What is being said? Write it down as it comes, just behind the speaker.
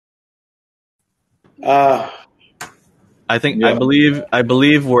I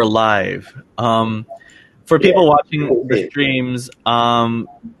believe we're live. For people watching the streams,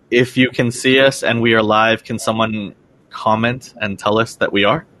 if you can see us and we are live, can someone comment and tell us that we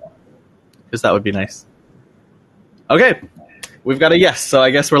are? Because that would be nice. Okay, we've got a yes, so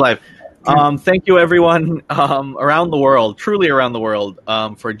I guess we're live. Thank you, everyone around the world, truly around the world,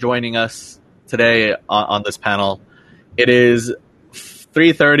 for joining us today on this panel. It is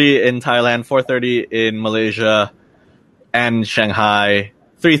 3:30 in Thailand, 4:30 in Malaysia and Shanghai,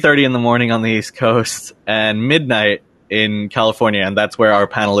 3:30 in the morning on the East Coast, and midnight in California, and that's where our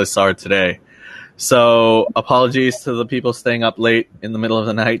panelists are today. So apologies to the people staying up late in the middle of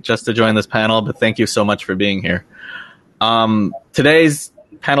the night just to join this panel, but thank you so much for being here. Today's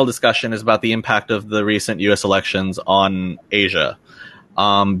panel discussion is about the impact of the recent U.S. elections on Asia.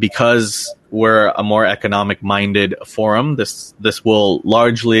 Because we're a more economic-minded forum, this will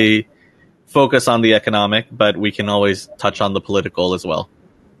largely focus on the economic, but we can always touch on the political as well.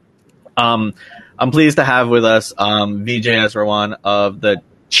 I'm pleased to have with us Vijay Eswaran of the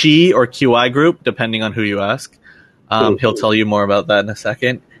Chi or QI group, depending on who you ask. He'll tell you more about that in a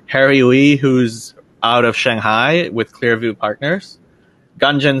second. Harry Lee, who's out of Shanghai with ClearVue Partners.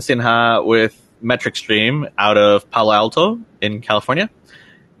 Gunjan Sinha with MetricStream out of Palo Alto in California.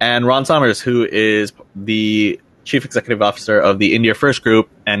 And Ron Sommers, who is the Chief Executive Officer of the India First Group,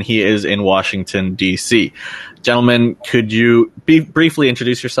 and he is in Washington, D.C. Gentlemen, could you briefly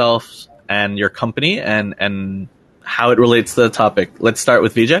introduce yourselves and your company and how it relates to the topic? Let's start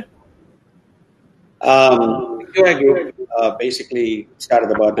with Vijay. The QI Group basically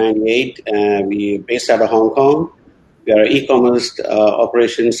started about 98. We based out of Hong Kong. We are an e-commerce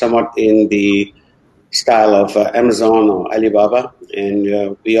operation somewhat in the style of Amazon or Alibaba,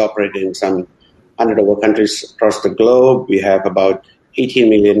 and we operate in some 100 over countries across the globe. We have about 18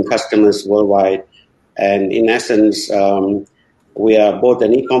 million customers worldwide, and in essence, we are both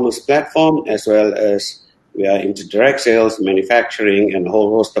an e-commerce platform as well as we are into direct sales, manufacturing, and a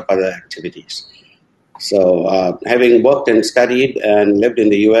whole host of other activities. So having worked and studied and lived in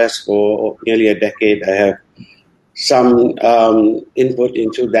the U.S. for nearly a decade, I have some input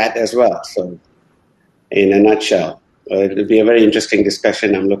into that as well. So in a nutshell, it'll be a very interesting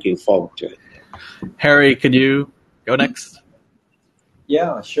discussion. I'm looking forward to it. Harry, could you go next?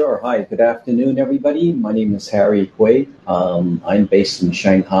 Yeah, sure. Hi, good afternoon, everybody. My name is Harry Hui. I'm based in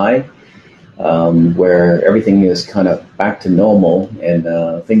Shanghai, where everything is kind of back to normal and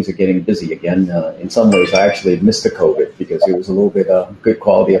things are getting busy again. In some ways, I actually missed the COVID because it was a little bit good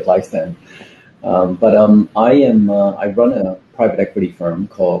quality of life then. But I run a private equity firm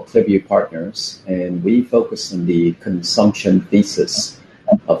called ClearVue Partners, and we focus on the consumption thesis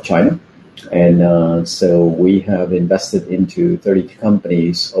of China. And so we have invested into 32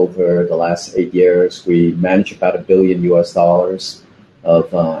 companies over the last 8 years. We manage about $1 billion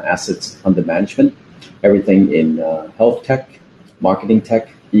of assets under management, everything in health tech, marketing tech,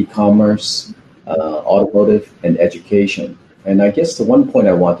 e-commerce, automotive, and education. And I guess the one point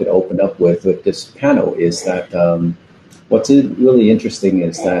I wanted to open up with this panel is that what's really interesting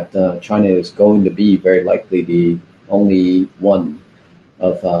is that China is going to be very likely the only one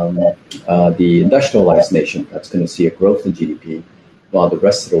of the industrialized nation that's going to see a growth in GDP, while the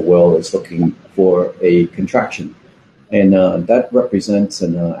rest of the world is looking for a contraction. And that represents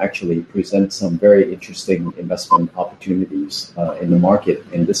and actually presents some very interesting investment opportunities in the market.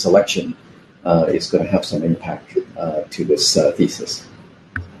 And this election is going to have some impact to this thesis.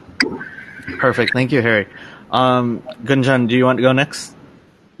 Perfect. Thank you, Harry. Gunjan, do you want to go next?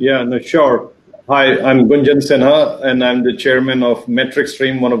 Yeah, no, sure. Hi, I'm Gunjan Sinha, and I'm the chairman of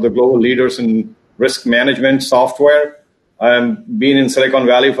MetricStream, one of the global leaders in risk management software. I've been in Silicon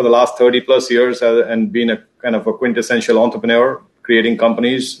Valley for the last 30 plus years and been a kind of a quintessential entrepreneur, creating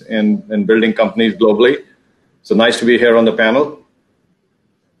companies and building companies globally. So nice to be here on the panel.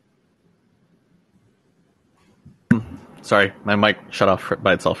 Sorry, my mic shut off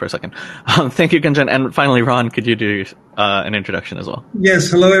by itself for a second. Thank you, Gunjan. And finally, Ron, could you do an introduction as well? Yes.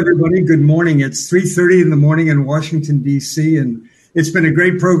 Hello, everybody. Good morning. It's 3:30 in the morning in Washington, D.C., and it's been a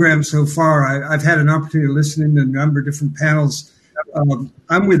great program so far. I've had an opportunity to listen in a number of different panels.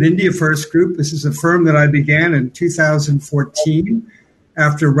 I'm with India First Group. This is a firm that I began in 2014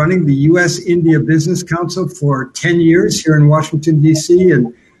 after running the U.S.-India Business Council for 10 years here in Washington, D.C.,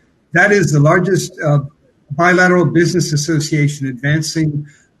 and that is the largest bilateral business association advancing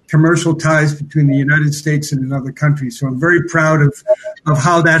commercial ties between the United States and another country. So I'm very proud of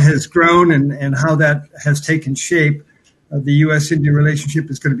how that has grown and how that has taken shape. The U.S.-India relationship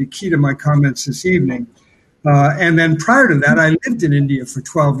is going to be key to my comments this evening. And then prior to that, I lived in India for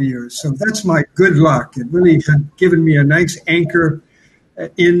 12 years. So that's my good luck. It really had given me a nice anchor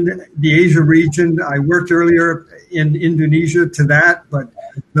in the Asia region. I worked earlier in Indonesia to that, but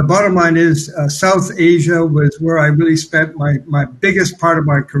the bottom line is South Asia was where I really spent my biggest part of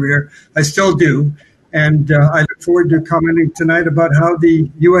my career. I still do. And I look forward to commenting tonight about how the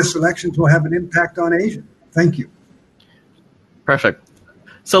U.S. elections will have an impact on Asia. Thank you. Perfect.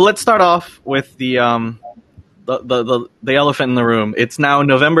 So let's start off with the elephant in the room. It's now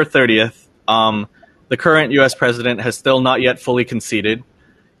November 30th. The current U.S. president has still not yet fully conceded,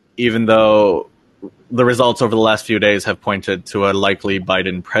 even though the results over the last few days have pointed to a likely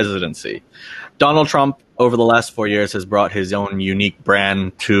Biden presidency. Donald Trump, over the last 4 years, has brought his own unique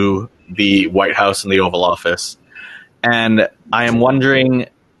brand to the White House and the Oval Office. And I am wondering,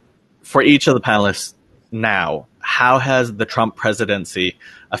 for each of the panelists now, how has the Trump presidency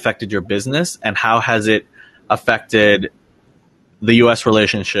affected your business, and how has it affected the U.S.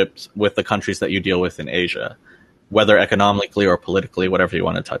 relationships with the countries that you deal with in Asia, whether economically or politically, whatever you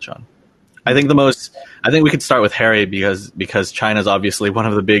want to touch on? I think we could start with Harry because China is obviously one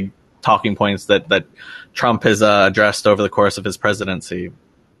of the big talking points that Trump has addressed over the course of his presidency.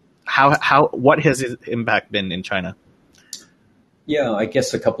 What has his impact been in China? Yeah, I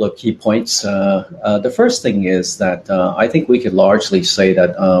guess a couple of key points. The first thing is that I think we could largely say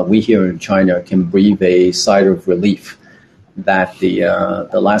that we here in China can breathe a sigh of relief that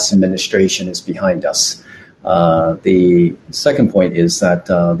the last administration is behind us. The second point is that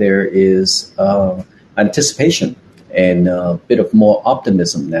there is anticipation and a bit of more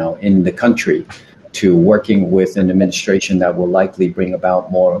optimism now in the country to working with an administration that will likely bring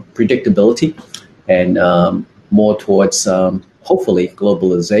about more predictability and more towards, hopefully,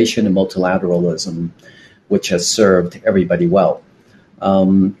 globalization and multilateralism, which has served everybody well.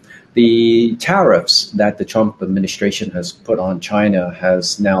 The tariffs that the Trump administration has put on China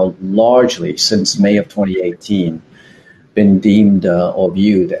has now largely, since May of 2018, been deemed or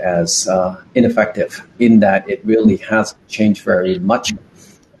viewed as ineffective in that it really hasn't changed very much.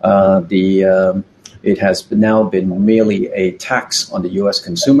 It has now been merely a tax on the U.S.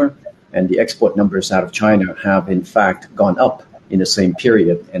 consumer, and the export numbers out of China have, in fact, gone up in the same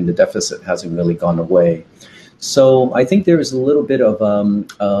period, and the deficit hasn't really gone away. So I think there is a little bit of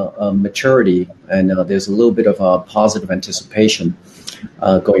maturity, and there's a little bit of a positive anticipation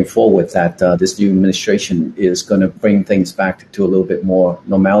going forward that this new administration is going to bring things back to a little bit more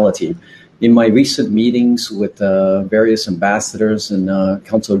normality. In my recent meetings with various ambassadors and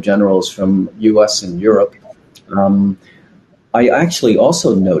consul generals from U.S. and Europe, I actually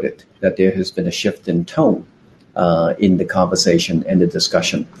also noted that there has been a shift in tone in the conversation and the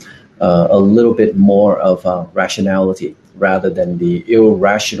discussion. A little bit more of rationality rather than the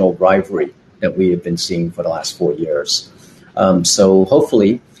irrational rivalry that we have been seeing for the last 4 years. So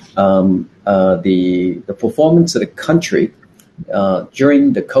hopefully the performance of the country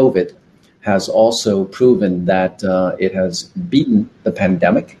during the COVID has also proven that it has beaten the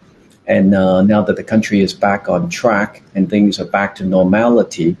pandemic. And now that the country is back on track and things are back to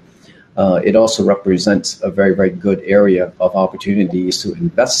normality, it also represents a very, very good area of opportunities to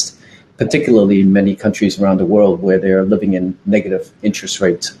invest, particularly in many countries around the world where they're living in negative interest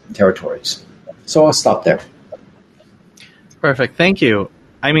rate territories. So I'll stop there. Perfect. Thank you.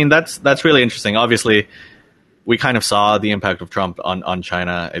 I mean, that's really interesting. Obviously, we kind of saw the impact of Trump on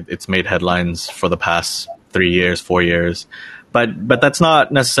China. It's made headlines for the past 3 years, 4 years. But that's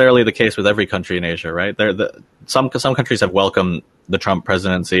not necessarily the case with every country in Asia, right? Some countries have welcomed the Trump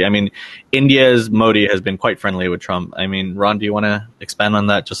presidency. I mean, India's Modi has been quite friendly with Trump. I mean, Ron, do you want to expand on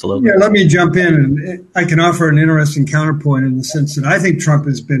that just a little bit? Yeah, let me jump in, and I can offer an interesting counterpoint in the sense that I think Trump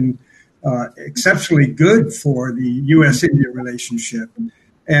has been exceptionally good for the U.S.-India relationship.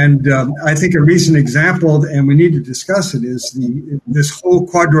 And I think a recent example, and we need to discuss it, is this whole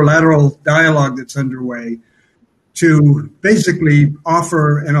quadrilateral dialogue that's underway to basically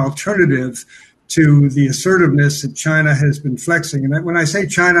offer an alternative to the assertiveness that China has been flexing. And when I say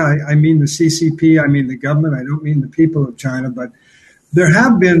China, I mean the CCP, I mean the government, I don't mean the people of China, but there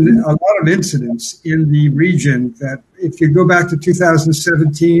have been a lot of incidents in the region that if you go back to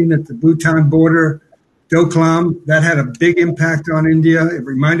 2017 at the Bhutan border, Doklam, that had a big impact on India. It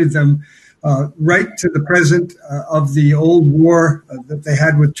reminded them right to the present of the old war that they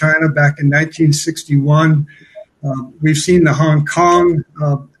had with China back in 1961. We've seen the Hong Kong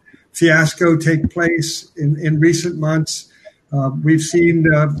fiasco take place in recent months. We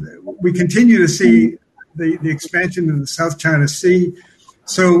continue to see the expansion of the South China Sea.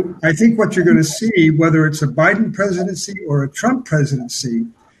 So I think what you're going to see, whether it's a Biden presidency or a Trump presidency,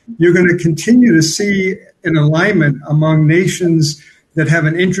 you're going to continue to see an alignment among nations that have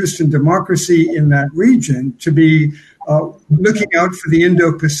an interest in democracy in that region to be looking out for the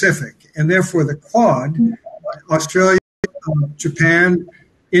Indo-Pacific. And therefore the Quad, Australia, Japan,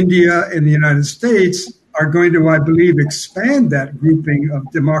 India, and the United States are going to, I believe, expand that grouping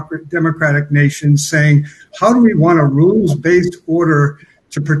of democratic nations, saying, how do we want a rules-based order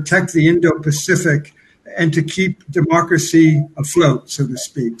to protect the Indo-Pacific and to keep democracy afloat, so to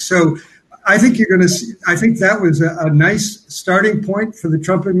speak? So I think you're going to see, I think that was a nice starting point for the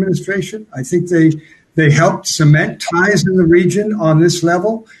Trump administration. I think they helped cement ties in the region on this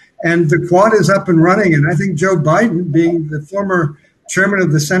level, and the Quad is up and running. And I think Joe Biden, being the former chairman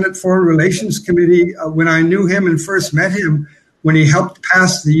of the Senate Foreign Relations Committee, when I knew him and first met him, when he helped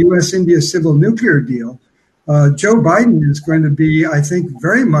pass the U.S.-India civil nuclear deal, Joe Biden is going to be, I think,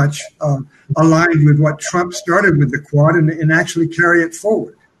 very much aligned with what Trump started with the Quad and actually carry it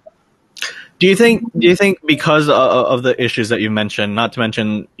forward. Do you think because of the issues that you mentioned, not to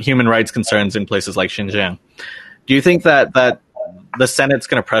mention human rights concerns in places like Xinjiang, do you think that the Senate's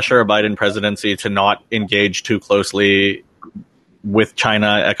going to pressure a Biden presidency to not engage too closely with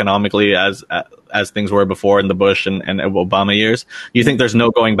China economically as things were before in the Bush and Obama years? Do you think there's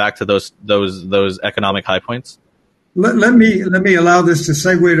no going back to those economic high points? Let me allow this to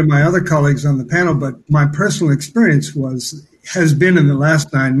segue to my other colleagues on the panel, but my personal experience has been in the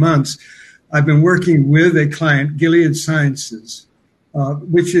last 9 months. I've been working with a client, Gilead Sciences,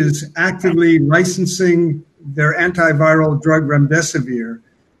 which is actively licensing their antiviral drug remdesivir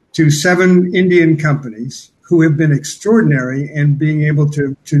to 7 Indian companies who have been extraordinary in being able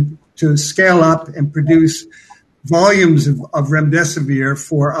to scale up and produce volumes of remdesivir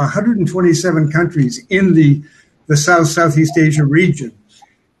for 127 countries in the Southeast Asia region,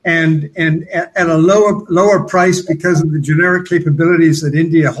 and at a lower price because of the generic capabilities that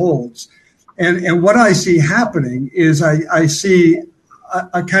India holds. And what I see happening is I see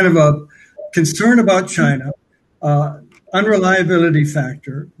a kind of a concern about China, unreliability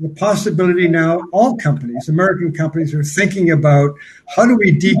factor, the possibility now all companies, American companies, are thinking about how do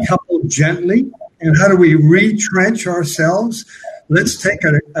we decouple gently and how do we retrench ourselves. Let's take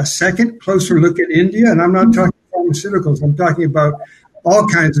a second closer look at India. And I'm not talking pharmaceuticals. I'm talking about all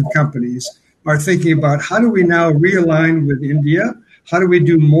kinds of companies are thinking about how do we now realign with India? How do we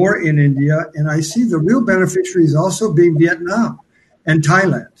do more in India? And I see the real beneficiaries also being Vietnam and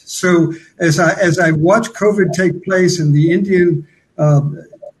Thailand. So as I watch COVID take place and the Indian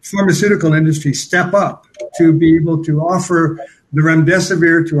pharmaceutical industry step up to be able to offer the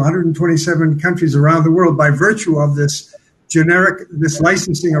remdesivir to 127 countries around the world by virtue of this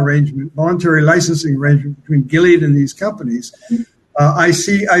licensing arrangement, voluntary licensing arrangement between Gilead and these companies, I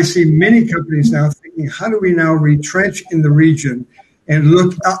see many companies now thinking, how do we now retrench in the region and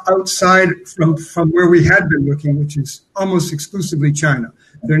look outside from where we had been looking, which is almost exclusively China.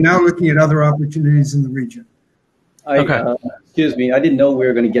 They're now looking at other opportunities in the region. Excuse me, I didn't know we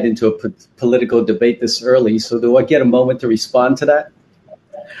were going to get into a political debate this early, so do I get a moment to respond to that?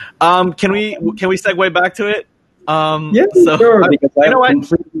 Can we segue back to it? Sure, because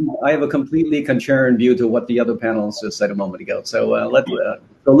I have a completely contrarian view to what the other panelists just said a moment ago. So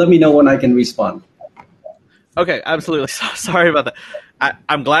let me know when I can respond. Okay, absolutely. Sorry about that.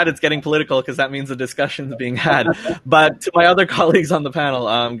 I'm glad it's getting political because that means the discussion's being had. But to my other colleagues on the panel,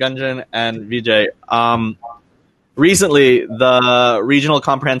 Gunjan and Vijay, recently the Regional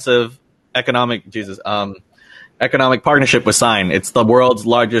Comprehensive Economic Partnership was signed. It's the world's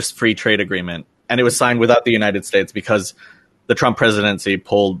largest free trade agreement, and it was signed without the United States because the Trump presidency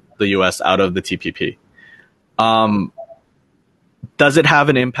pulled the U.S. out of the TPP. Does it have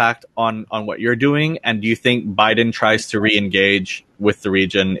an impact on what you're doing? And do you think Biden tries to re-engage with the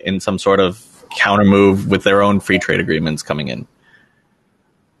region in some sort of counter move with their own free trade agreements coming in?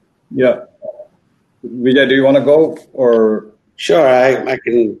 Yeah. Vijay, do you want to go? Or Sure, I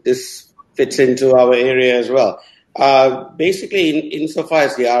can. This fits into our area as well. Basically, insofar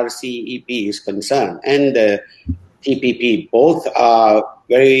as the RCEP is concerned and the TPP, both are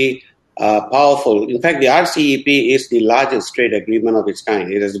very powerful. In fact, the RCEP is the largest trade agreement of its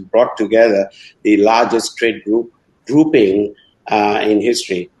kind. It has brought together the largest trade grouping in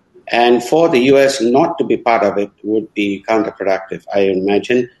history. And for the U.S. not to be part of it would be counterproductive, I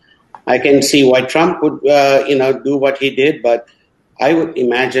imagine. I can see why Trump would, do what he did, but I would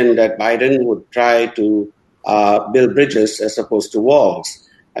imagine that Biden would try to build bridges as opposed to walls.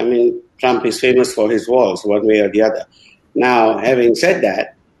 I mean, Trump is famous for his walls, one way or the other. Now, having said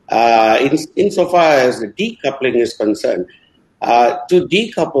that, insofar as the decoupling is concerned, to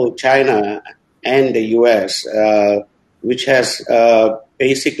decouple China and the U.S., which has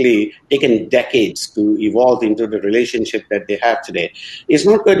basically taken decades to evolve into the relationship that they have today, is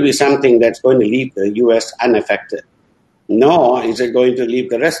not going to be something that's going to leave the U.S. unaffected. Nor is it going to leave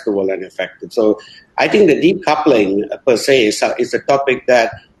the rest of the world unaffected. So I think the decoupling per se is a topic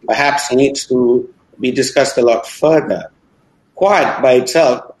that perhaps needs to be discussed a lot further. Quad by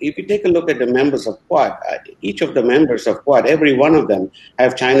itself, if you take a look at the members of Quad, each of the members of Quad, every one of them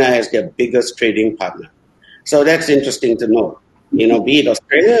have China as their biggest trading partner. So that's interesting to know. Be it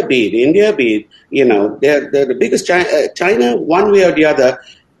Australia, be it India, be it, they're the biggest. China, one way or the other,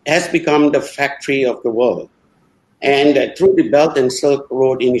 has become the factory of the world. And through the Belt and Silk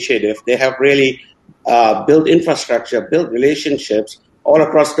Road Initiative, they have really built infrastructure, built relationships all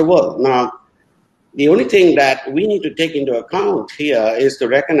across the world. Now, the only thing that we need to take into account here is to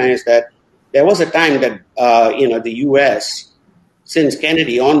recognize that there was a time that, the U.S., since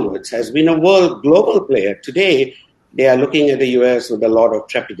Kennedy onwards, has been a global player. Today, they are looking at the U.S. with a lot of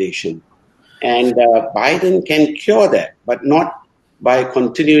trepidation. And Biden can cure that, but not by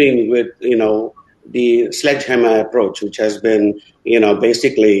continuing with, the sledgehammer approach, which has been,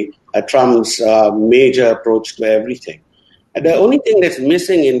 basically Trump's major approach to everything. And the only thing that's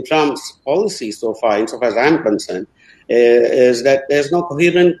missing in Trump's policy so far, insofar as I'm concerned, is that there's no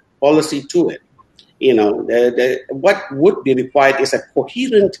coherent policy to it. What would be required is a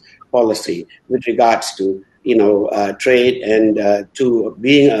coherent policy with regards to, trade and to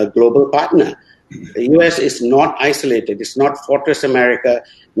being a global partner. The U.S. is not isolated. It's not Fortress America.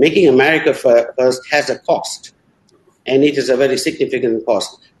 Making America first has a cost, and it is a very significant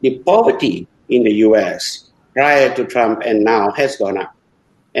cost. The poverty in the U.S. prior to Trump and now has gone up.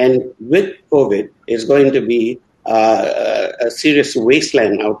 And with COVID, it's going to be a serious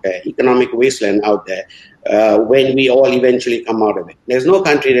wasteland out there, economic wasteland out there, when we all eventually come out of it. There's no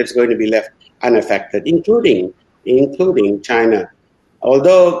country that's going to be left unaffected, including China.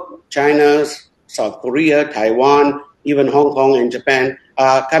 Although China's South Korea, Taiwan, even Hong Kong and Japan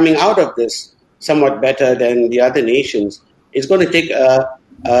are coming out of this somewhat better than the other nations, it's going to take a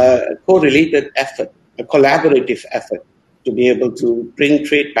correlated effort, a collaborative effort to be able to bring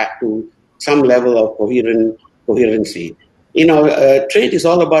trade back to some level of coherency. Trade is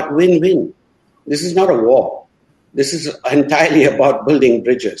all about win-win. This is not a war. This is entirely about building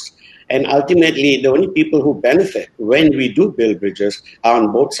bridges. And ultimately, the only people who benefit when we do build bridges are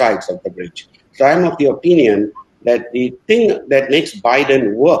on both sides of the bridge. So I'm of the opinion that the thing that makes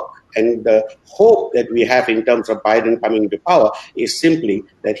Biden work and the hope that we have in terms of Biden coming to power is simply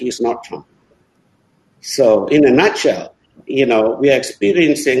that he's not Trump. So in a nutshell, we are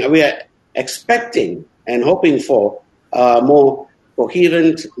expecting and hoping for a more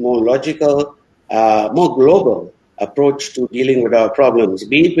coherent, more logical, more global approach to dealing with our problems,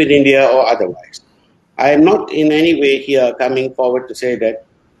 be it with India or otherwise. I am not in any way here coming forward to say that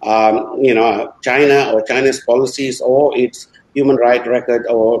China or China's policies or its human rights record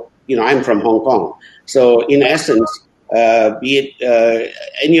or, I'm from Hong Kong. So in essence, be it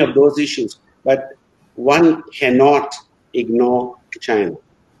any of those issues, but one cannot ignore China.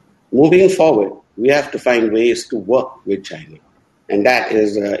 Moving forward, we have to find ways to work with China. And that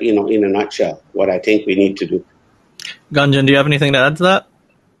is, in a nutshell, what I think we need to do. Gunjan, do you have anything to add to that?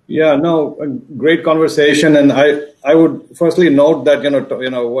 Yeah, no, a great conversation, and I would firstly note that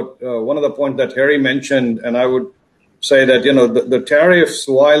what one of the points that Harry mentioned, and I would say that the tariffs,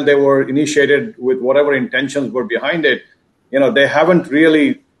 while they were initiated with whatever intentions were behind it, they haven't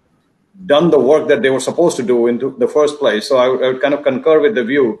really done the work that they were supposed to do in the first place. So I would kind of concur with the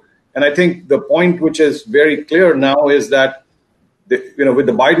view, and I think the point which is very clear now is that with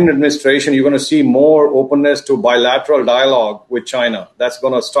the Biden administration, you're going to see more openness to bilateral dialogue with China. That's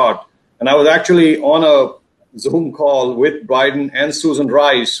going to start. And I was actually on a Zoom call with Biden and Susan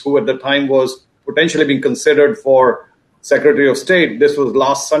Rice, who at the time was potentially being considered for Secretary of State. This was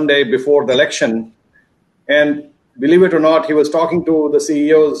last Sunday before the election. And believe it or not, he was talking to the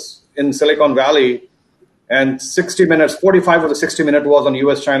CEOs in Silicon Valley, and 45 of the 60 minutes was on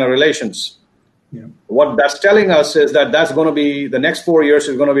U.S.-China relations. Yeah. What that's telling us is that that's going to be the next 4 years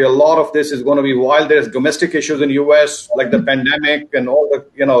is going to be a lot of this is going to be while there's domestic issues in the U.S. like the pandemic and all the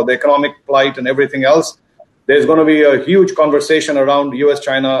the economic plight and everything else. There's going to be a huge conversation around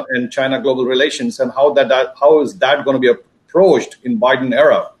U.S.-China and China global relations and how is that going to be approached in Biden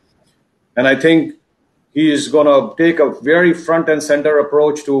era. And I think he's going to take a very front and center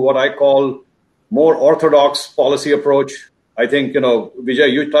approach to what I call more orthodox policy approach. I think,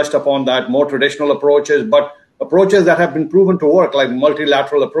 Vijay, you touched upon that, more traditional approaches, but approaches that have been proven to work, like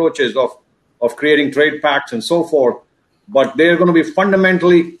multilateral approaches of creating trade pacts and so forth. But they're going to be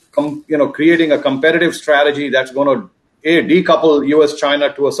fundamentally, creating a competitive strategy that's going to decouple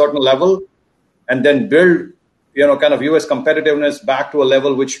U.S.-China to a certain level, and then build, kind of U.S. competitiveness back to a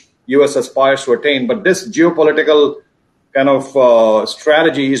level which U.S. aspires to attain. But this geopolitical kind of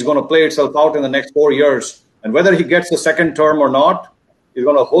strategy is going to play itself out in the next 4 years. And whether he gets a second term or not is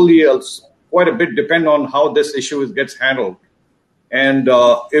going to wholly quite a bit depend on how this issue gets handled. And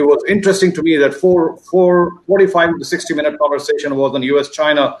it was interesting to me that 45 to 60-minute conversation was on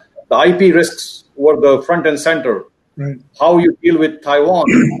U.S.-China. The IP risks were the front and center. Right. How you deal with Taiwan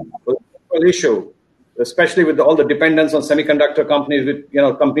was an issue, especially with all the dependence on semiconductor companies,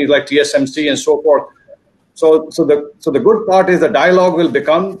 with companies like TSMC and so forth. So the good part is the dialogue will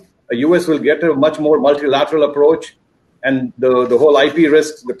become, the U.S. will get a much more multilateral approach, and the whole IP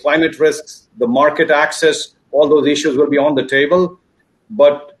risks, the climate risks, the market access, all those issues will be on the table.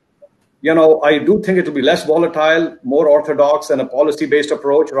 But, I do think it will be less volatile, more orthodox, and a policy-based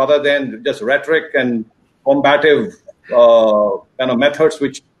approach rather than just rhetoric and combative kind of methods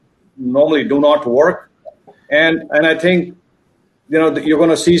which normally do not work. And I think, you're going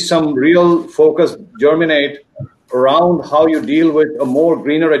to see some real focus germinate around how you deal with a more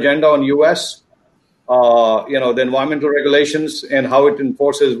greener agenda on U.S. The environmental regulations and how it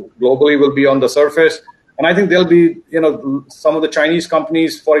enforces globally will be on the surface. And I think there'll be, some of the Chinese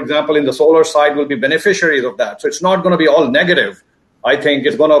companies, for example, in the solar side will be beneficiaries of that. So it's not going to be all negative. I think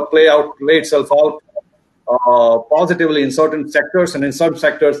it's going to play itself out positively in certain sectors, and in some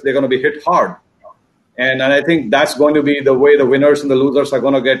sectors, they're going to be hit hard. And I think that's going to be the way the winners and the losers are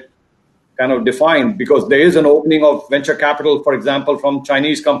going to get kind of defined, because there is an opening of venture capital, for example, from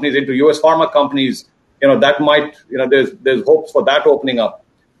Chinese companies into U.S. pharma companies. That might, there's hopes for that opening up.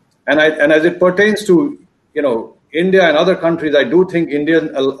 And as it pertains to, India and other countries, I do think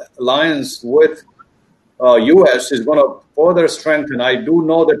Indian alliance with U.S. is going to further strengthen. I do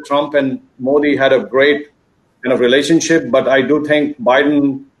know that Trump and Modi had a great kind of relationship, but I do think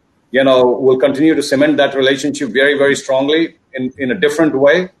Biden, will continue to cement that relationship very, very strongly in a different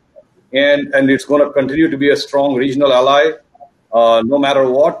way. And it's going to continue to be a strong regional ally, no matter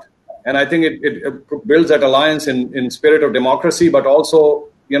what. And I think it builds that alliance in spirit of democracy, but also,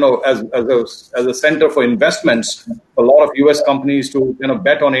 as a center for investments, a lot of U.S. companies to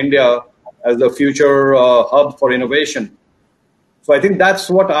bet on India as the future hub for innovation. So I think that's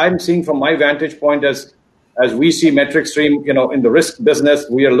what I'm seeing from my vantage point as we see MetricStream, in the risk business.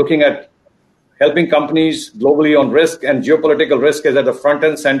 We are looking at helping companies globally on risk, and geopolitical risk is at the front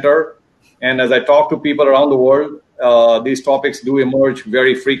and center. And as I talk to people around the world, these topics do emerge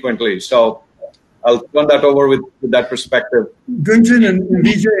very frequently. So I'll turn that over with that perspective. Gunjan and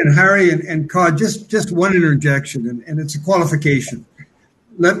Vijay and Harry and Cod, just one interjection, and it's a qualification.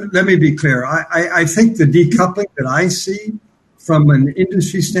 Let me be clear. I think the decoupling that I see from an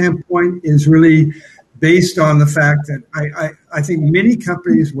industry standpoint is really based on the fact that I think many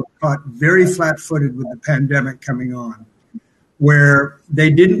companies were caught very flat-footed with the pandemic coming on, where they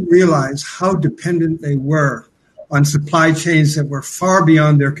didn't realize how dependent they were on supply chains that were far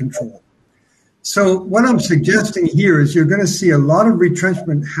beyond their control. So what I'm suggesting here is you're going to see a lot of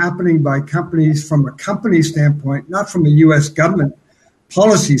retrenchment happening by companies from a company standpoint, not from a U.S. government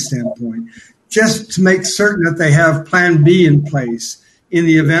policy standpoint, just to make certain that they have plan B in place in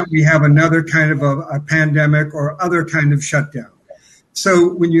the event we have another kind of a pandemic or other kind of shutdown.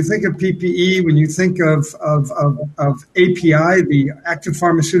 So when you think of PPE, when you think of API, the active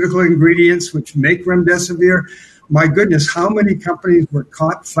pharmaceutical ingredients which make remdesivir, my goodness, how many companies were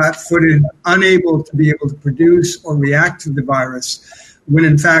caught flat-footed, unable to be able to produce or react to the virus, when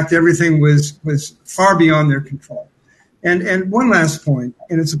in fact everything was far beyond their control. And one last point,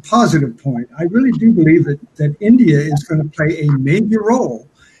 and it's a positive point. I really do believe that India is going to play a major role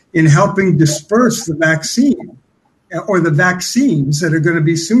in helping disperse the vaccine or the vaccines that are going to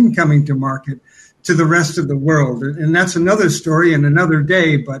be soon coming to market to the rest of the world. And that's another story and another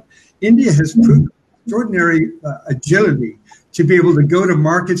day, but India has proved extraordinary agility to be able to go to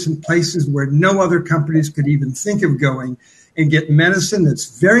markets and places where no other companies could even think of going and get medicine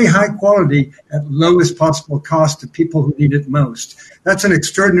that's very high quality at lowest possible cost to people who need it most. That's an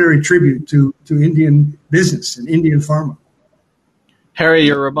extraordinary tribute to Indian business and Indian pharma. Harry,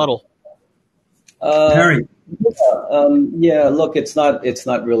 your rebuttal. Harry. Look, it's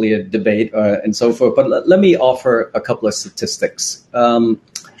not really a debate and so forth, but let me offer a couple of statistics.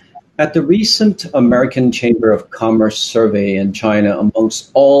 At the recent American Chamber of Commerce survey in China,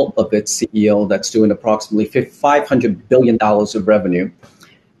 amongst all of its CEO, that's doing approximately $500 billion of revenue.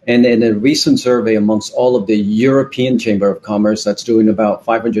 And in a recent survey amongst all of the European Chamber of Commerce, that's doing about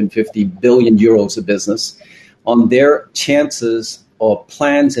 550 billion euros of business, on their chances or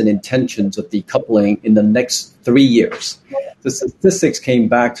plans and intentions of decoupling in the next 3 years. The statistics came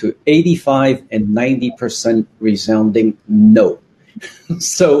back to 85 and 90% resounding no.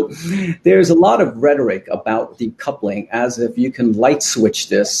 So there's a lot of rhetoric about decoupling as if you can light switch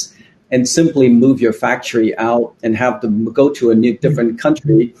this and simply move your factory out and have to go to a new different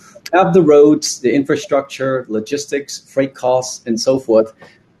country, have the roads, the infrastructure, logistics, freight costs, and so forth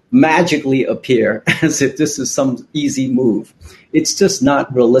magically appear as if this is some easy move. It's just not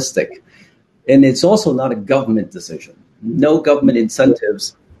realistic. And it's also not a government decision. No government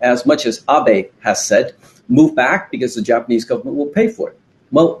incentives, as much as Abe has said, move back because the Japanese government will pay for it.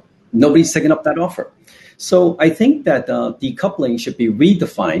 Well, nobody's taken up that offer. So I think that decoupling should be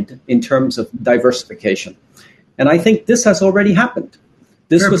redefined in terms of diversification. And I think this has already happened.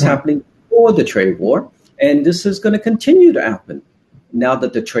 This was happening before the trade war, and this is going to continue to happen now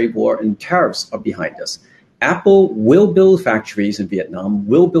that the trade war and tariffs are behind us. Apple will build factories in Vietnam,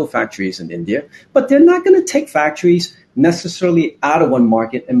 will build factories in India, but they're not going to take factories necessarily out of one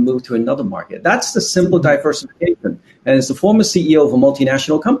market and move to another market. That's the simple diversification. And as the former CEO of a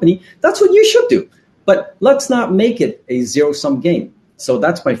multinational company, that's what you should do. But let's not make it a zero-sum game. So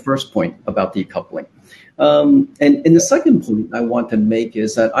that's my first point about decoupling. And the second point I want to make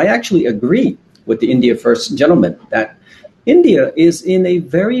is that I actually agree with the India First gentleman that India is in a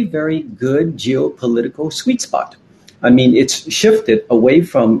very, very good geopolitical sweet spot. I mean, it's shifted away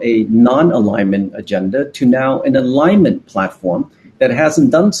from a non-alignment agenda to now an alignment platform that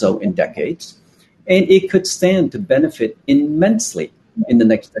hasn't done so in decades. And it could stand to benefit immensely in the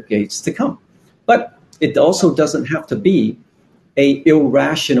next decades to come. But it also doesn't have to be an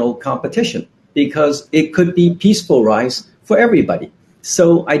irrational competition because it could be peaceful rise for everybody.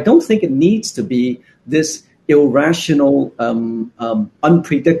 So I don't think it needs to be this irrational,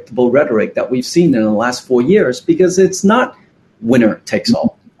 unpredictable rhetoric that we've seen in the last 4 years, because it's not winner takes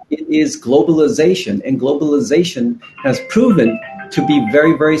all. It is globalization, and globalization has proven to be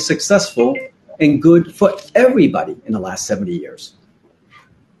very, very successful and good for everybody in the last 70 years.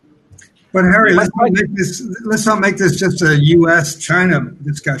 But Harry, let's not make this just a U.S.-China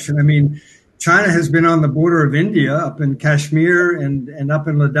discussion. I mean, China has been on the border of India, up in Kashmir and up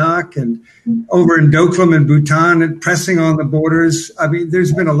in Ladakh and over in Doklam and Bhutan, and pressing on the borders. I mean,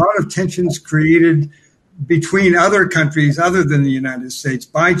 there's been a lot of tensions created between other countries other than the United States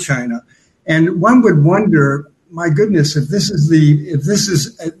by China. And one would wonder, my goodness, if this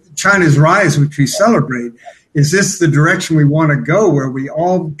is China's rise, which we celebrate, is this the direction we want to go, where we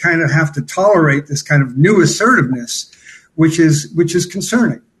all kind of have to tolerate this kind of new assertiveness, which is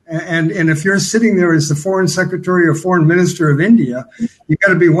concerning? And if you're sitting there as the foreign secretary or foreign minister of India, you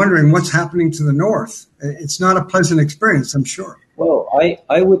got to be wondering what's happening to the north. It's not a pleasant experience, I'm sure. Well,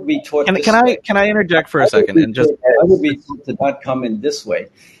 I would retort. Can I interject for a second and just? I would retort to that comment this way.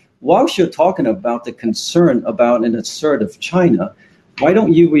 Whilst you're talking about the concern about an assertive China, why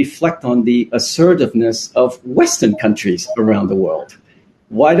don't you reflect on the assertiveness of Western countries around the world?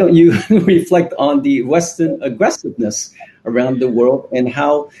 Why don't you reflect on the Western aggressiveness around the world and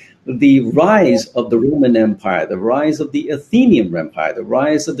how the rise of the Roman Empire, the rise of the Athenian Empire, the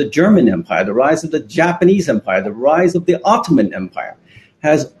rise of the German Empire, the rise of the Japanese Empire, the rise of the Ottoman Empire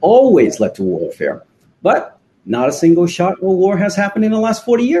has always led to warfare. But not a single shot or war has happened in the last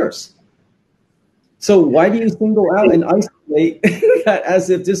 40 years. So why do you single out and isolate that as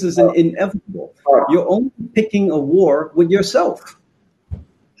if this is an inevitable? You're only picking a war with yourself.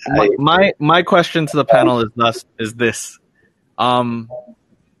 My question to the panel is this.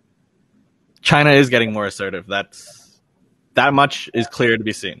 China is getting more assertive. That much is clear to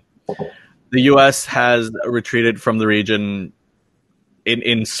be seen. The U.S. has retreated from the region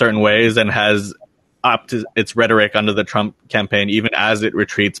in certain ways and has upped its rhetoric under the Trump campaign, even as it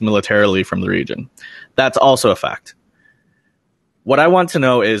retreats militarily from the region. That's also a fact. What I want to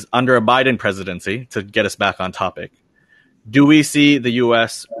know is, under a Biden presidency, to get us back on topic, do we see the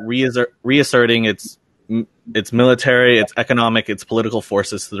U.S. reasserting its military, its economic, its political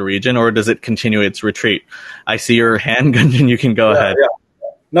forces to the region, or does it continue its retreat? I see your hand, Gunjan. You can go ahead. Yeah.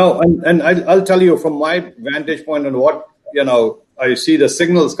 No, and I'll tell you from my vantage point on what I see the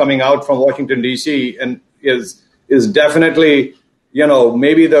signals coming out from Washington D.C. and is definitely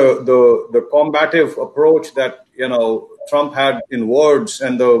maybe the combative approach that Trump had in words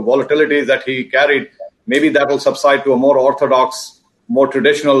and the volatility that he carried. Maybe that will subside to a more orthodox, more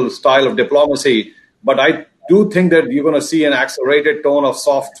traditional style of diplomacy. But I do think that you're going to see an accelerated tone of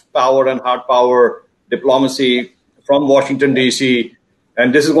soft power and hard power diplomacy from Washington, D.C.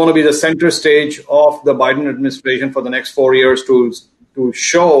 And this is going to be the center stage of the Biden administration for the next 4 years to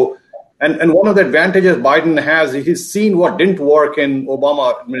show And one of the advantages Biden has, he's seen what didn't work in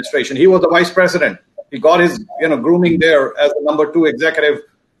Obama administration. He was the vice president. He got his grooming there as the number 2 executive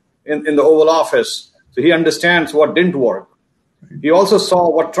in the Oval Office. So he understands what didn't work. He also saw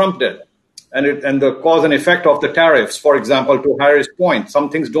what Trump did and the cause and effect of the tariffs. For example, to Harry's point,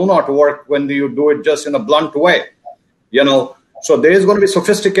 some things do not work when you do it just in a blunt way. So there is going to be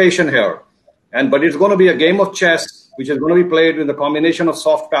sophistication here. But it's going to be a game of chess, which is going to be played with a combination of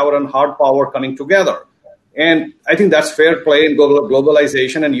soft power and hard power coming together. And I think that's fair play in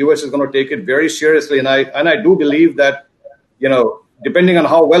globalization, and U.S. is going to take it very seriously. And I do believe that, depending on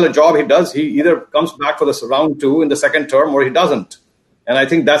how well a job he does, he either comes back for this round 2 in the second term or he doesn't. And I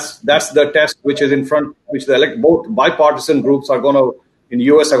think that's the test which is in front, which both bipartisan groups are going to, in the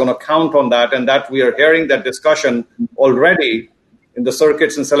U.S., are going to count on that. And that we are hearing that discussion already in the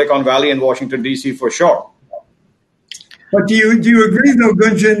circuits in Silicon Valley and Washington, D.C. for sure. But do you agree, though,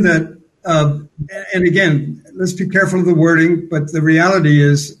 Gunjan, that, and again, let's be careful of the wording, but the reality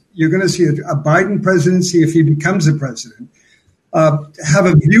is you're going to see a Biden presidency, if he becomes a president, have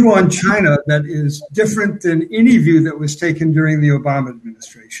a view on China that is different than any view that was taken during the Obama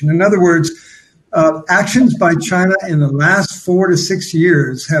administration. In other words, actions by China in the last 4 to 6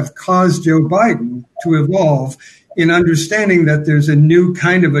 years have caused Joe Biden to evolve in understanding that there's a new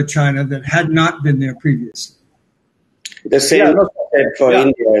kind of a China that had not been there previously. The same for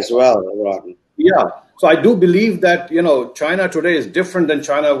India as well, Ron. Yeah. So I do believe that, China today is different than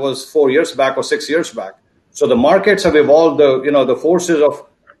China was 4 years back or 6 years back. So the markets have evolved, the forces of,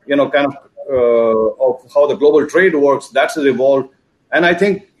 of how the global trade works, that's evolved. And I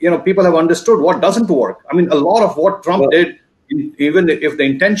think, people have understood what doesn't work. I mean, a lot of what Trump did, even if the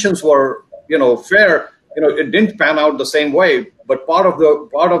intentions were, fair, it didn't pan out the same way. But part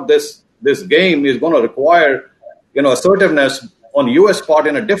of this game is going to require, assertiveness on U.S. part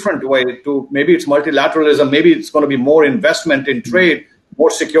in a different way. To maybe it's multilateralism, maybe it's going to be more investment in trade, more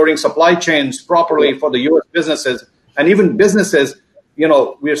securing supply chains properly for the U.S. businesses. And even businesses, we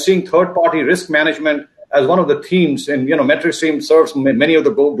are seeing third-party risk management as one of the themes. And, MetricStream serves many of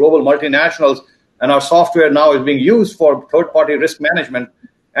the global multinationals, and our software now is being used for third-party risk management.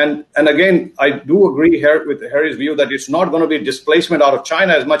 And again, I do agree here with Harry's view that it's not going to be displacement out of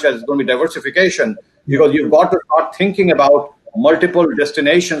China as much as it's going to be diversification, because you've got to start thinking about multiple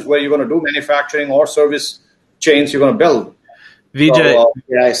destinations where you're going to do manufacturing or service chains you're going to build. Vijay, so,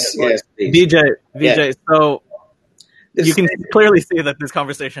 yes, Vijay. Yes. So you can clearly see that this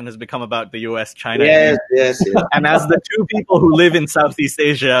conversation has become about the U.S., China. Yes. And as the two people who live in Southeast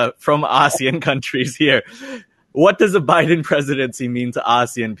Asia from ASEAN countries here, what does a Biden presidency mean to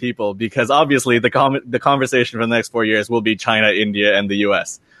ASEAN people? Because obviously the conversation for the next 4 years will be China, India, and the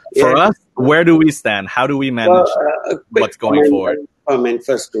U.S. For us, where do we stand? How do we manage what's going forward? Comment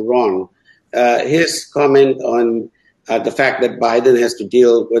first to Ron. His comment on the fact that Biden has to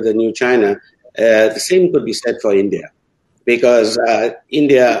deal with the new China, the same could be said for India, because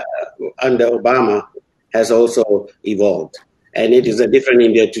India under Obama has also evolved, and it is a different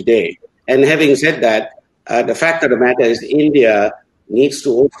India today. And having said that, the fact of the matter is India needs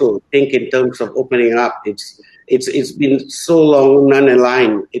to also think in terms of opening up. It's been so long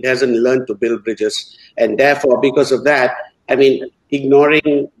non-aligned. It hasn't learned to build bridges. And therefore, because of that,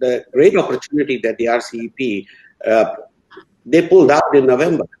 ignoring the great opportunity that the RCEP, they pulled out in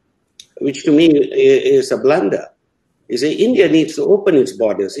November, which to me is a blunder. You say India needs to open its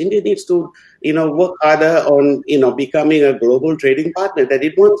borders. India needs to, work harder on, becoming a global trading partner that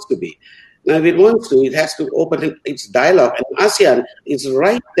it wants to be. Now, if it wants to, it has to open its dialogue. And ASEAN is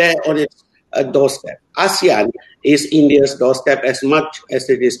right there on its doorstep. ASEAN is India's doorstep as much as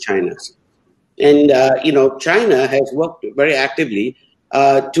it is China's. And, China has worked very actively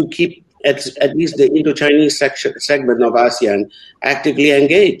to keep at least the Indo-Chinese segment of ASEAN actively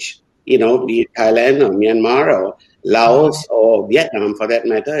engaged, be it Thailand or Myanmar or Laos or Vietnam for that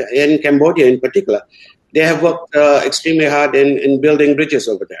matter, and Cambodia in particular. They have worked extremely hard in building bridges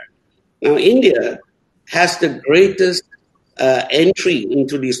over there. Now, India has the greatest entry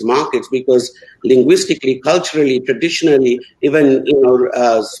into these markets because linguistically, culturally, traditionally, even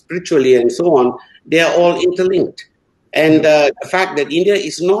spiritually and so on, they are all interlinked. And the fact that India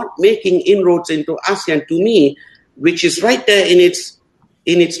is not making inroads into ASEAN, to me, which is right there in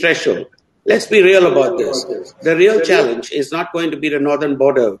its threshold. Let's be real about this. The real challenge is not going to be the northern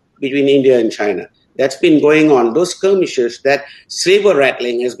border between India and China. That's been going on. Those skirmishes, that saber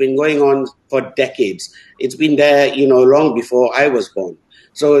rattling has been going on for decades. It's been there, long before I was born.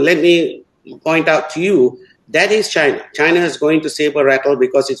 So let me point out to you That is China. China is going to saber rattle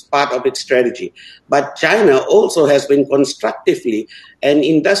because it's part of its strategy. But China also has been constructively and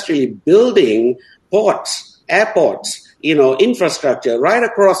industrially building ports, airports, infrastructure right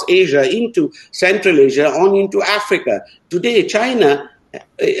across Asia into Central Asia on into Africa. Today,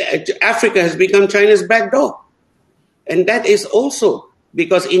 Africa has become China's back door. And that is also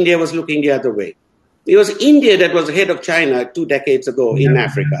because India was looking the other way. It was India that was ahead of China 2 decades ago in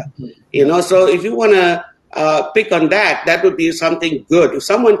Africa. So if you want to pick on that, that would be something good. If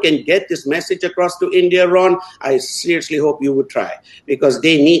someone can get this message across to India, Ron, I seriously hope you would try, because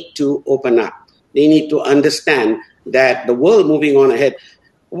they need to open up. They need to understand that the world moving on ahead.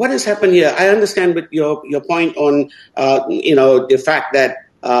 What has happened here? I understand with your point on the fact that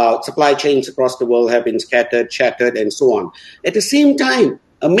supply chains across the world have been scattered, shattered, and so on. At the same time,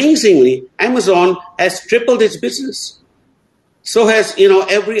 amazingly, Amazon has tripled its business. So has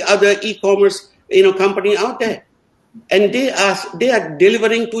every other e-commerce company out there, and they are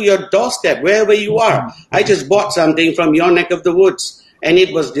delivering to your doorstep wherever you are. I just bought something from your neck of the woods, and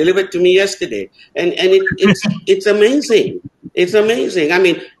it was delivered to me yesterday, and it's amazing. It's amazing. I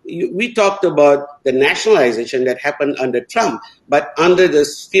mean, we talked about the nationalization that happened under Trump, but under the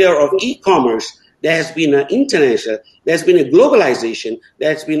sphere of e-commerce, there has been an international, there's been a globalization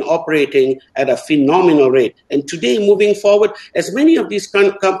that's been operating at a phenomenal rate. And today, moving forward, as many of these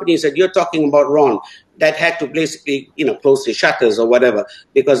companies that you're talking about, Ron, that had to basically, close their shutters or whatever,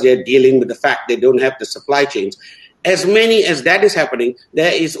 because they're dealing with the fact they don't have the supply chains. As many as that is happening,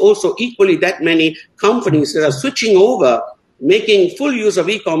 there is also equally that many companies that are switching over, making full use of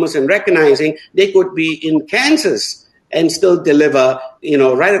e-commerce and recognizing they could be in Kansas and still deliver,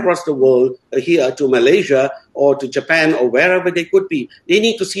 right across the world, here to Malaysia or to Japan or wherever they could be. They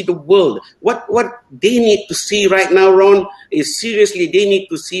need to see the world. What they need to see right now, Ron, is seriously they need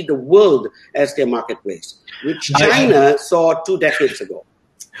to see the world as their marketplace, which China saw 2 decades ago.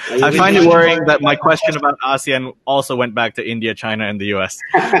 I find it worrying that my question about ASEAN also went back to India, China, and the US,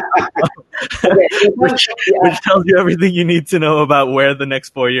 which tells you everything you need to know about where the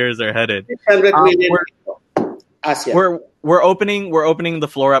next 4 years are headed. 600 million ASEAN. We're opening the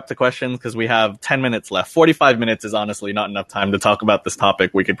floor up to questions because we have 10 minutes left. 45 minutes is honestly not enough time to talk about this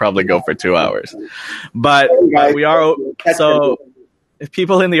topic. We could probably go for 2 hours, but we are so. If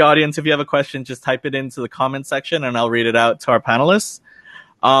people in the audience, if you have a question, just type it into the comment section and I'll read it out to our panelists.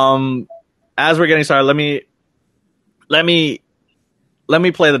 As we're getting started, let me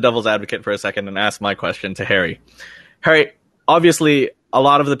play the devil's advocate for a second and ask my question to Harry. Harry, obviously, a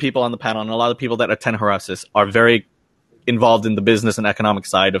lot of the people on the panel and a lot of the people that attend Horasis are very involved in the business and economic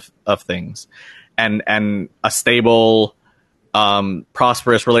side of things, and a stable,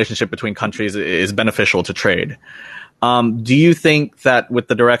 prosperous relationship between countries is beneficial to trade. Do you think that with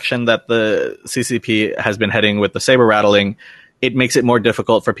the direction that the CCP has been heading with the saber rattling, it makes it more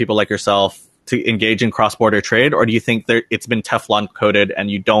difficult for people like yourself to engage in cross-border trade, or do you think it's been Teflon coated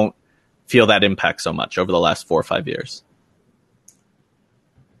and you don't feel that impact so much over the last 4 or 5 years?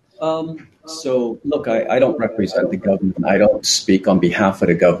 So, look, I don't represent the government. I don't speak on behalf of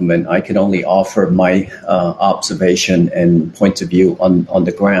the government. I can only offer my observation and point of view on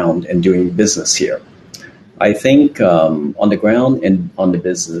the ground and doing business here. I think on the ground and on the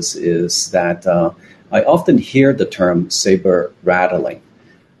business is that I often hear the term saber rattling.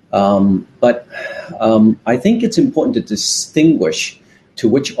 But I think it's important to distinguish to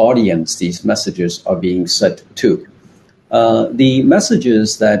which audience these messages are being said to. The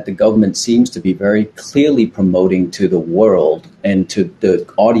messages that the government seems to be very clearly promoting to the world and to the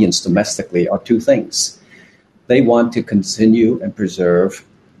audience domestically are 2 things. They want to continue and preserve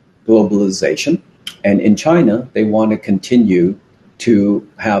globalization. And in China, they want to continue to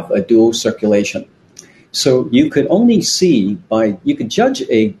have a dual circulation. So you could only you could judge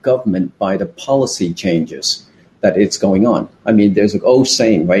a government by the policy changes that it's going on. I mean, there's an old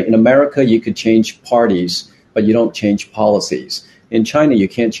saying, right? In America, you could change parties, but you don't change policies. In China, you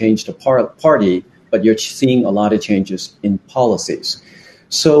can't change the party, but you're seeing a lot of changes in policies.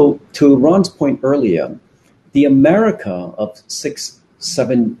 So to Ron's point earlier, the America of 6,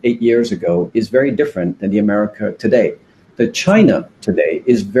 7, 8 years ago is very different than the America today. The China today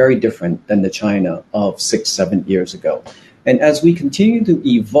is very different than the China of 6, 7 years ago. And as we continue to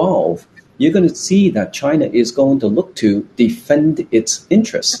evolve, you're going to see that China is going to look to defend its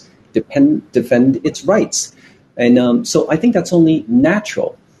interests, defend its rights. And so I think that's only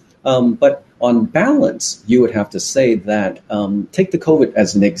natural. But on balance, you would have to say that, take the COVID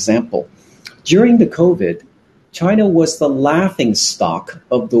as an example. During the COVID, China was the laughing stock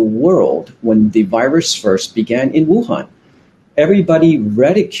of the world when the virus first began in Wuhan. everybody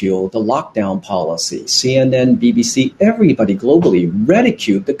ridiculed the lockdown policy. CNN, BBC, everybody globally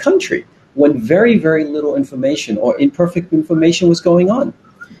ridiculed the country when very, very little information or imperfect information was going on.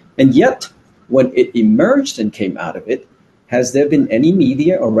 And yet, when it emerged and came out of it, has there been any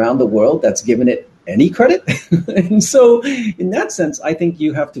media around the world that's given it any credit? And so, in that sense, I think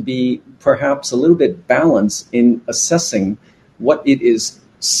you have to be perhaps a little bit balanced in assessing what it is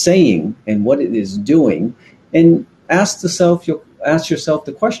saying and what it is doing, and ask yourself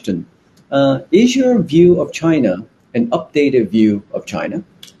the question, is your view of China an updated view of China?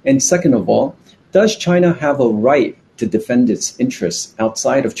 And second of all, does China have a right to defend its interests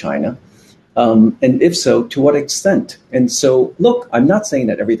outside of China? And if so, to what extent? And so, look, I'm not saying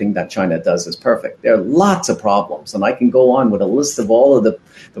that everything that China does is perfect. There are lots of problems, and I can go on with a list of all of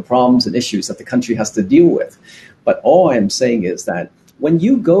the problems and issues that the country has to deal with. But all I'm saying is that when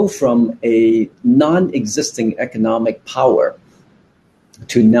you go from a non-existing economic power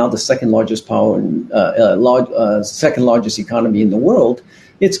to now the second largest power, second largest economy in the world,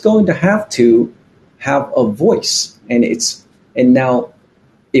 it's going to have a voice, and now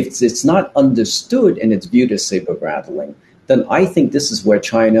if it's not understood and it's viewed as saber rattling, then I think this is where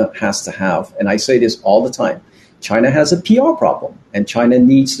China has to have, and I say this all the time, China has a PR problem, and China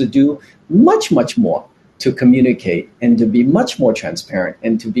needs to do much, much more to communicate and to be much more transparent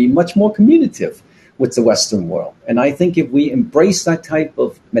and to be much more communicative with the Western world. And I think if we embrace that type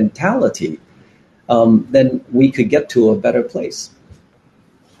of mentality, then we could get to a better place.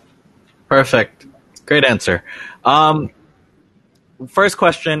 Perfect. Great answer. First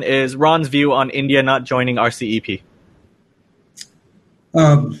question is Ron's view on India not joining RCEP.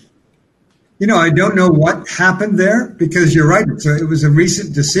 I don't know what happened there, because you're right. It was a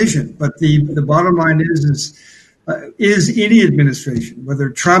recent decision. But the bottom line is any administration, whether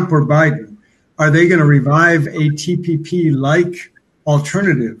Trump or Biden, are they going to revive a TPP-like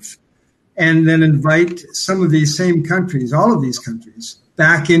alternative and then invite some of these same countries, all of these countries,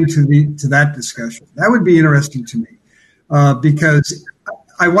 back into that discussion? That would be interesting to me, because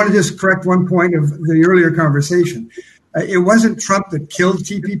I want to just correct one point of the earlier conversation. It wasn't Trump that killed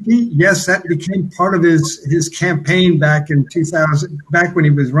TPP. Yes, that became part of his campaign back in 2000, back when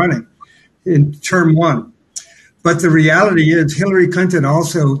he was running in term one. But the reality is Hillary Clinton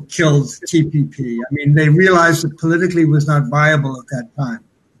also killed TPP. I mean, they realized that politically was not viable at that time.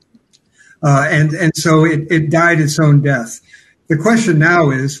 And so it died its own death. The question now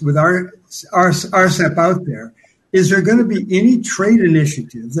is, with our RCEP out there, is there going to be any trade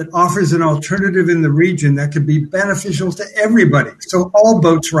initiative that offers an alternative in the region that could be beneficial to everybody? So all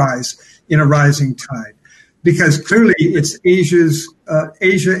boats rise in a rising tide, because clearly it's Asia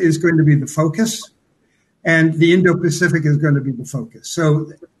is going to be the focus, and the Indo-Pacific is going to be the focus. So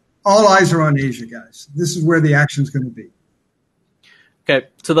all eyes are on Asia, guys. This is where the action is going to be. Okay,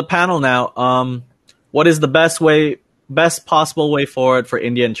 to the panel now. What is the best possible way forward for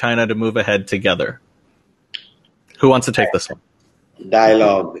India and China to move ahead together? Who wants to take this one?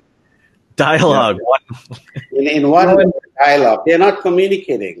 Dialogue. Dialogue. In one way, dialogue. They're not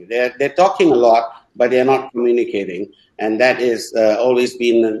communicating. They're talking a lot, but they're not communicating, and that is always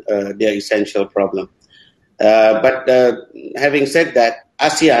been their essential problem. But having said that,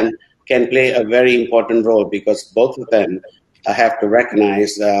 ASEAN can play a very important role, because both of them have to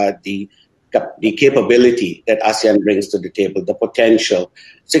recognize the capability that ASEAN brings to the table, the potential.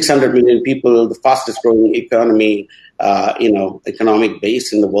 600 million people, the fastest growing economy, economic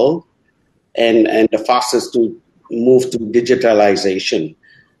base in the world, and the fastest to move to digitalization.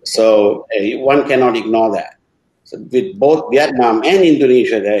 So one cannot ignore that. So with both Vietnam and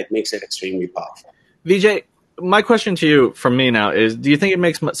Indonesia there, it makes it extremely powerful. Vijay, my question to you from me now is, do you think it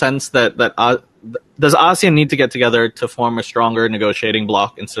makes sense that does ASEAN need to get together to form a stronger negotiating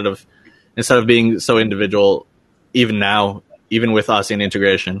bloc instead of being so individual, even now, even with ASEAN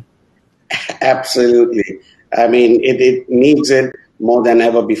integration? Absolutely. I mean, it needs it more than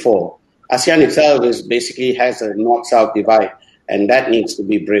ever before. ASEAN itself basically has a north-south divide, and that needs to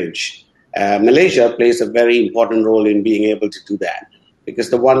be bridged. Malaysia plays a very important role in being able to do that, because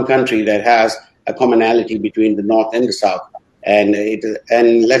the one country that has a commonality between the north and the south, and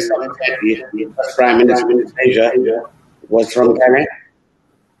let's not forget, the first Prime Minister in Malaysia was from Canada.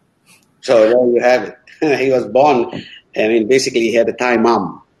 So there you have it. He was born, basically he had a Thai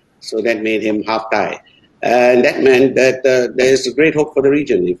mom, so that made him half Thai. And that meant that there is a great hope for the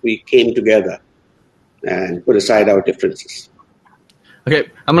region if we came together and put aside our differences. Okay,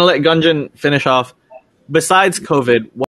 I'm going to let Gunjan finish off. Besides COVID,